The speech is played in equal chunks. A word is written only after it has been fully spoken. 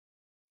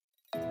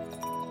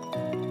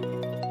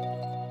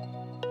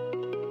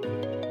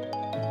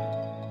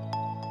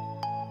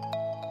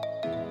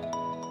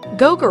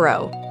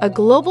Gogoro, a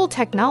global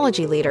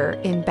technology leader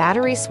in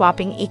battery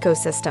swapping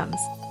ecosystems,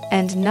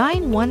 and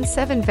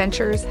 917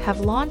 Ventures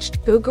have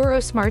launched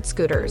Gogoro smart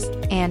scooters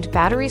and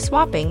battery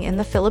swapping in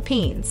the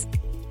Philippines.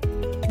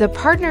 The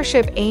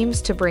partnership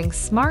aims to bring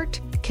smart,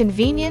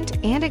 convenient,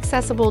 and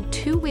accessible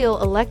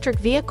two-wheel electric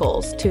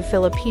vehicles to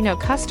Filipino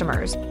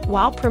customers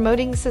while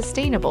promoting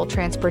sustainable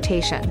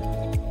transportation.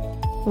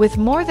 With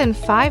more than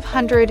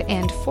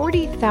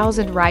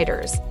 540,000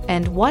 riders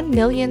and 1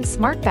 million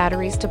smart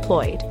batteries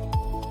deployed,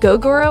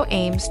 Gogoro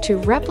aims to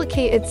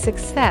replicate its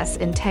success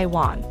in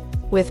Taiwan,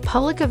 with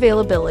public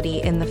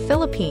availability in the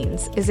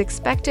Philippines is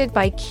expected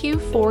by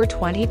Q4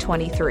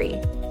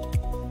 2023.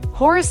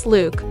 Horace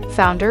Luke,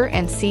 founder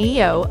and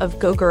CEO of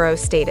Gogoro,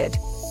 stated,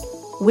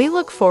 "We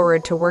look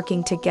forward to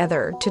working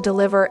together to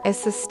deliver a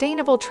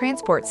sustainable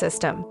transport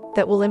system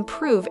that will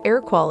improve air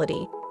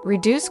quality,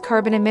 reduce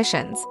carbon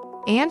emissions,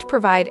 and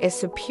provide a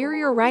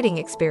superior riding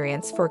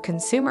experience for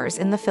consumers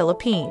in the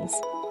Philippines."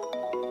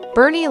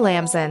 Bernie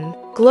Lamson,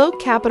 Globe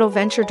Capital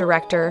Venture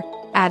Director,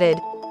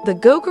 added, "The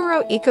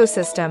Gogoro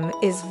ecosystem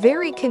is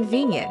very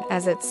convenient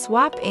as its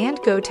swap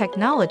and go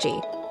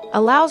technology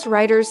allows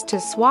riders to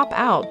swap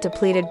out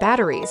depleted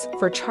batteries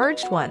for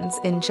charged ones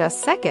in just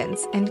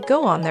seconds and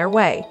go on their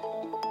way."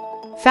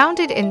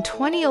 Founded in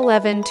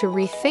 2011 to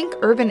rethink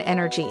urban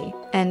energy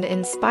and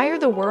inspire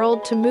the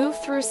world to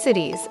move through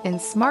cities in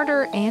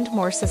smarter and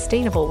more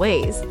sustainable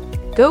ways,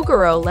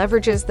 Gogoro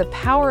leverages the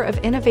power of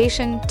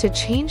innovation to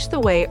change the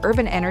way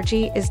urban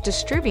energy is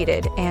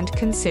distributed and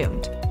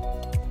consumed.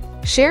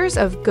 Shares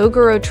of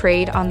Gogoro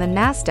trade on the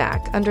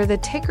Nasdaq under the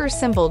ticker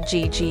symbol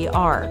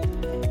GGR.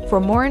 For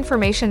more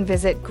information,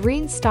 visit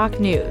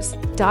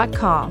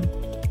greenstocknews.com.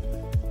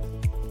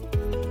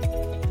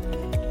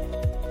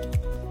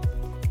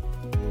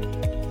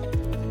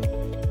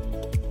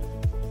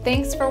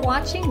 Thanks for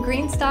watching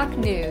Greenstock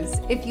News.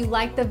 If you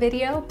liked the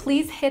video,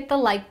 please hit the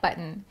like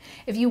button.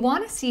 If you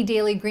want to see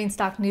daily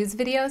Greenstock News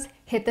videos,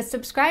 hit the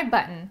subscribe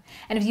button.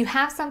 And if you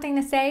have something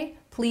to say,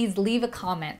 please leave a comment.